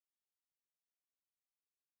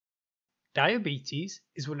Diabetes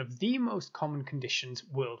is one of the most common conditions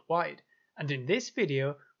worldwide, and in this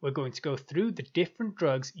video we're going to go through the different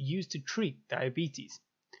drugs used to treat diabetes.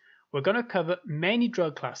 We're going to cover many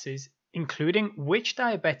drug classes, including which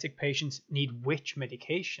diabetic patients need which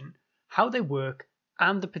medication, how they work,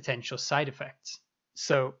 and the potential side effects.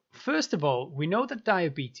 So, first of all, we know that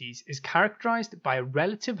diabetes is characterized by a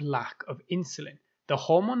relative lack of insulin, the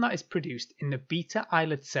hormone that is produced in the beta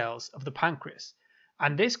islet cells of the pancreas,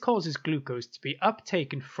 and this causes glucose to be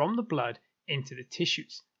uptaken from the blood into the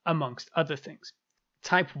tissues, amongst other things.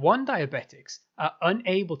 Type 1 diabetics are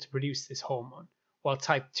unable to produce this hormone, while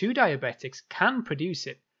type 2 diabetics can produce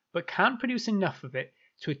it, but can't produce enough of it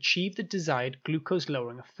to achieve the desired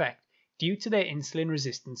glucose-lowering effect due to their insulin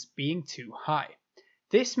resistance being too high.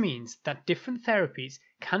 This means that different therapies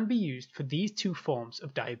can be used for these two forms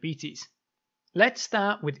of diabetes. Let's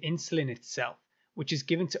start with insulin itself, which is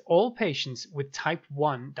given to all patients with type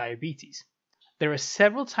 1 diabetes. There are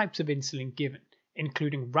several types of insulin given,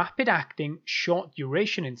 including rapid-acting,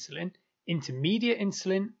 short-duration insulin, intermediate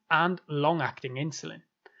insulin, and long-acting insulin.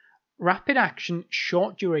 Rapid-action,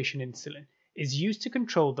 short-duration insulin is used to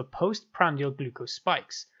control the postprandial glucose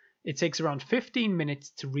spikes. It takes around 15 minutes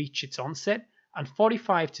to reach its onset and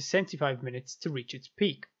 45 to 75 minutes to reach its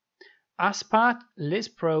peak. Aspart,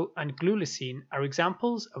 Lispro, and Glulicine are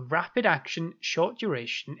examples of rapid-action,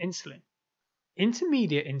 short-duration insulin.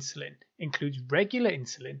 Intermediate insulin includes regular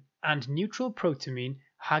insulin and neutral protamine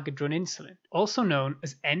hagedrun insulin, also known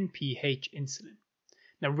as NPH insulin.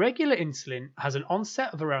 Now, regular insulin has an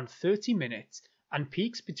onset of around 30 minutes and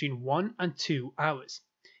peaks between 1 and 2 hours.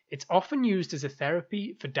 It's often used as a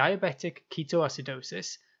therapy for diabetic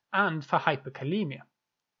ketoacidosis and for hyperkalemia.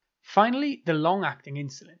 Finally, the long-acting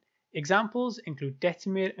insulin. Examples include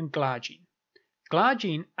Detamir and Glargine.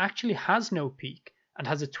 Glargine actually has no peak and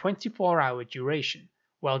has a 24-hour duration,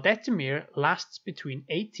 while Detamir lasts between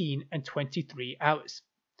 18 and 23 hours.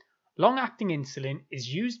 Long-acting insulin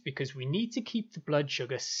is used because we need to keep the blood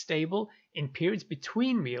sugar stable in periods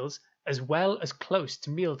between meals as well as close to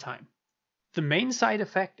mealtime. The main side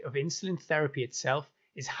effect of insulin therapy itself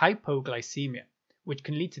is hypoglycemia, which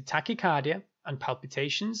can lead to tachycardia and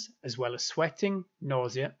palpitations, as well as sweating,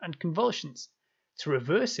 nausea, and convulsions. To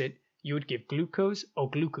reverse it, you would give glucose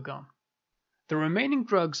or glucagon. The remaining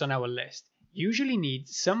drugs on our list usually need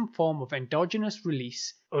some form of endogenous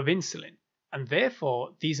release of insulin, and therefore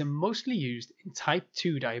these are mostly used in type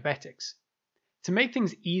 2 diabetics. To make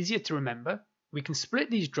things easier to remember, we can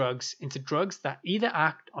split these drugs into drugs that either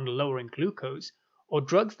act on lowering glucose or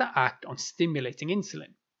drugs that act on stimulating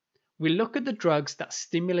insulin. We'll look at the drugs that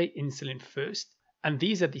stimulate insulin first, and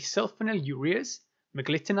these are the sulfonylureas,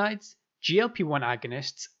 Meglitinides, GLP-1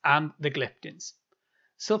 agonists, and the Gliptins.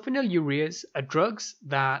 Sulfonylureas are drugs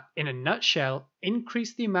that, in a nutshell,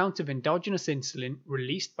 increase the amount of endogenous insulin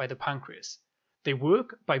released by the pancreas. They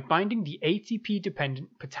work by binding the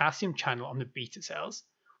ATP-dependent potassium channel on the beta cells,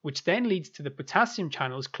 which then leads to the potassium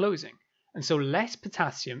channels closing, and so less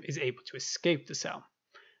potassium is able to escape the cell.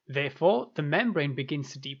 Therefore, the membrane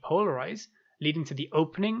begins to depolarize, leading to the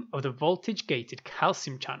opening of the voltage-gated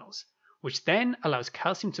calcium channels, which then allows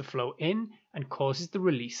calcium to flow in and causes the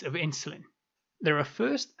release of insulin. There are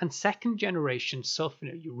first and second generation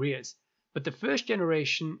sulfonylureas, but the first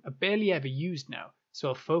generation are barely ever used now, so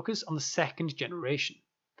I'll focus on the second generation.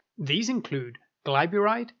 These include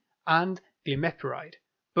glyburide and glimepiride,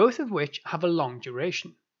 both of which have a long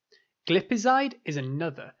duration. Glipizide is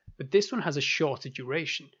another, but this one has a shorter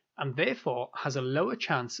duration and therefore has a lower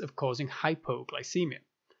chance of causing hypoglycemia.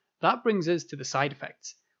 That brings us to the side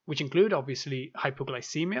effects, which include obviously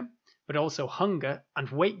hypoglycemia, but also hunger and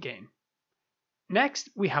weight gain. Next,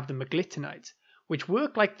 we have the Meglitinides, which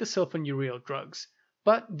work like the sulfonylureal drugs,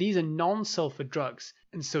 but these are non-sulfur drugs,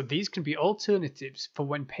 and so these can be alternatives for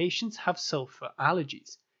when patients have sulfur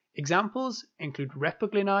allergies. Examples include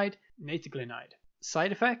repaglinide, nataglinide.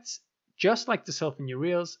 Side effects, just like the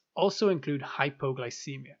sulfonylureals, also include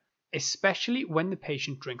hypoglycemia, especially when the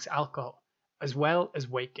patient drinks alcohol, as well as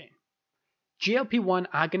weight gain. GLP-1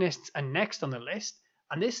 agonists are next on the list,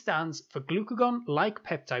 and this stands for glucagon-like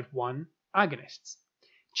peptide 1 agonists.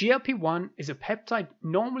 GLP-1 is a peptide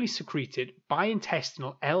normally secreted by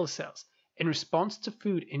intestinal L cells in response to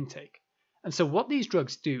food intake, and so what these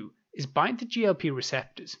drugs do is bind to GLP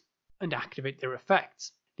receptors and activate their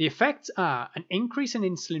effects. The effects are an increase in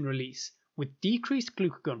insulin release with decreased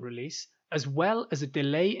glucagon release, as well as a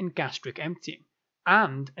delay in gastric emptying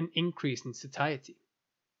and an increase in satiety.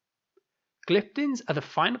 Gliptins are the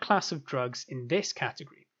final class of drugs in this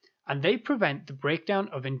category, and they prevent the breakdown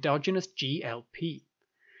of endogenous GLP.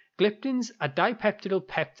 Gliptins are dipeptidyl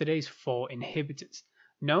peptidase 4 inhibitors.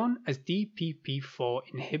 known as DPP-4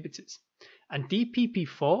 inhibitors. And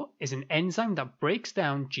DPP-4 is an enzyme that breaks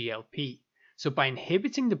down GLP. So by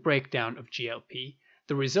inhibiting the breakdown of GLP,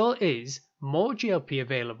 the result is more GLP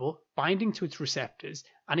available, binding to its receptors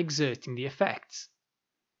and exerting the effects.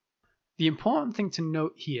 The important thing to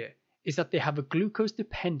note here is that they have a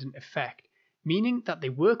glucose-dependent effect, meaning that they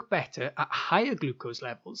work better at higher glucose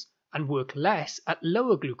levels and work less at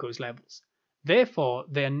lower glucose levels. Therefore,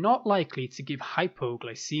 they are not likely to give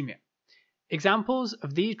hypoglycemia. Examples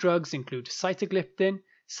of these drugs include sitagliptin,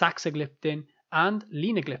 saxagliptin, and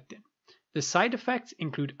linagliptin. The side effects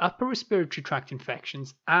include upper respiratory tract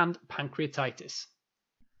infections and pancreatitis.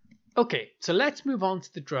 Okay, so let's move on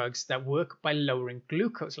to the drugs that work by lowering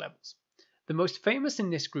glucose levels. The most famous in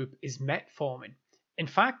this group is Metformin. In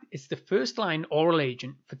fact, it's the first-line oral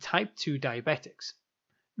agent for type 2 diabetics.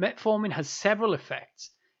 Metformin has several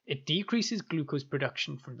effects. It decreases glucose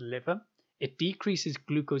production from the liver, it decreases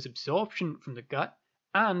glucose absorption from the gut,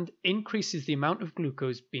 and increases the amount of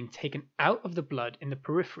glucose being taken out of the blood in the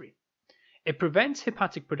periphery. It prevents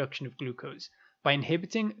hepatic production of glucose by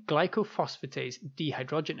inhibiting glycophosphatase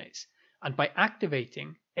dehydrogenase and by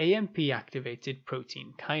activating AMP-activated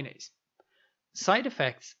protein kinase. Side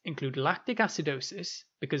effects include lactic acidosis,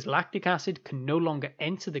 because lactic acid can no longer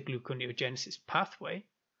enter the gluconeogenesis pathway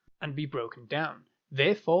and be broken down.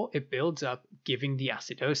 Therefore, it builds up, giving the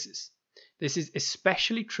acidosis. This is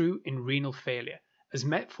especially true in renal failure, as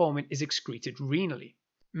metformin is excreted renally.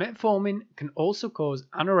 Metformin can also cause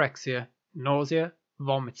anorexia, nausea,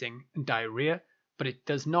 vomiting, and diarrhea, but it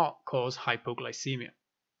does not cause hypoglycemia.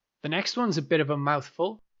 The next one's a bit of a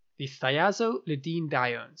mouthful, the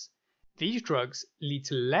Thiazolidinediones. These drugs lead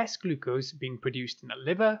to less glucose being produced in the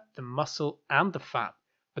liver, the muscle, and the fat,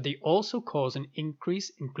 but they also cause an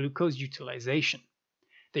increase in glucose utilization.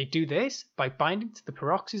 They do this by binding to the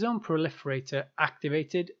peroxisome proliferator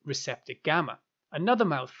activated receptor gamma, another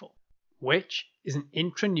mouthful, which is an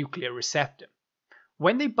intranuclear receptor.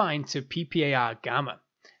 When they bind to PPAR gamma,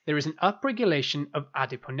 there is an upregulation of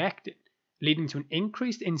adiponectin, leading to an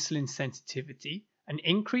increased insulin sensitivity, an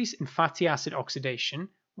increase in fatty acid oxidation,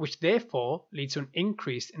 which therefore leads to an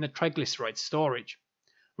increase in the triglyceride storage.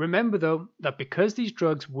 Remember though that because these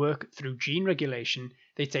drugs work through gene regulation,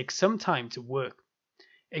 they take some time to work.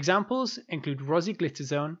 Examples include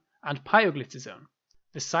rosiglitazone and pioglitazone.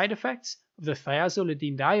 The side effects of the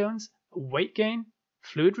thiazolidinediones are weight gain,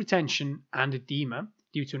 fluid retention, and edema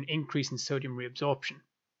due to an increase in sodium reabsorption.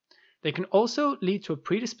 They can also lead to a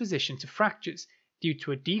predisposition to fractures due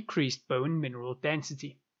to a decreased bone mineral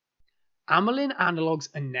density. Amylin analogues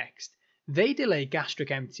are next. They delay gastric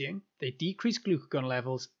emptying, they decrease glucagon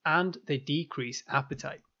levels, and they decrease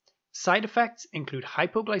appetite. Side effects include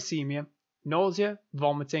hypoglycemia, nausea,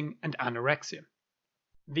 vomiting, and anorexia.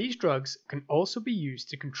 These drugs can also be used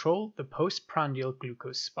to control the postprandial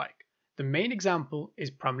glucose spike. The main example is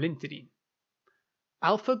pramlintidine.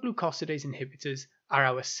 Alpha-glucosidase inhibitors are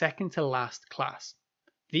our second to last class.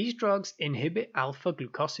 These drugs inhibit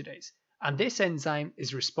alpha-glucosidase, and this enzyme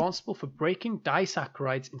is responsible for breaking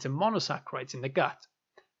disaccharides into monosaccharides in the gut.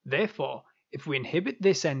 Therefore, if we inhibit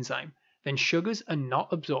this enzyme, then sugars are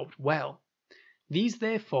not absorbed well. These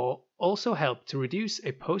therefore also help to reduce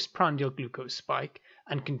a postprandial glucose spike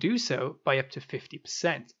and can do so by up to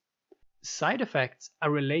 50%. Side effects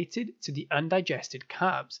are related to the undigested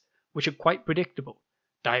carbs, which are quite predictable: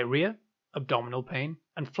 diarrhea, abdominal pain,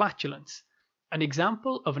 and flatulence. An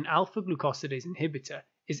example of an alpha-glucosidase inhibitor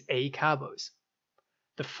is acarbose.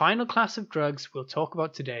 The final class of drugs we'll talk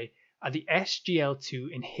about today are the SGLT2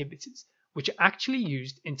 inhibitors, which are actually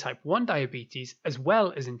used in type 1 diabetes as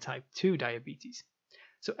well as in type 2 diabetes.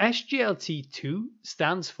 So SGLT2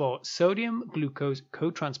 stands for sodium glucose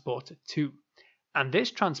cotransporter 2, and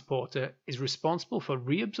this transporter is responsible for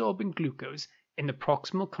reabsorbing glucose in the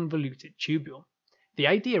proximal convoluted tubule. The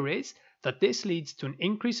idea is that this leads to an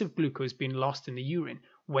increase of glucose being lost in the urine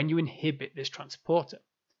when you inhibit this transporter.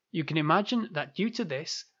 You can imagine that due to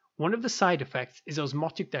this, one of the side effects is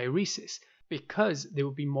osmotic diuresis, because there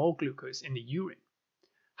will be more glucose in the urine.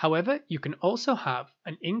 However, you can also have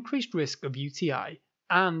an increased risk of UTI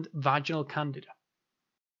and vaginal candida.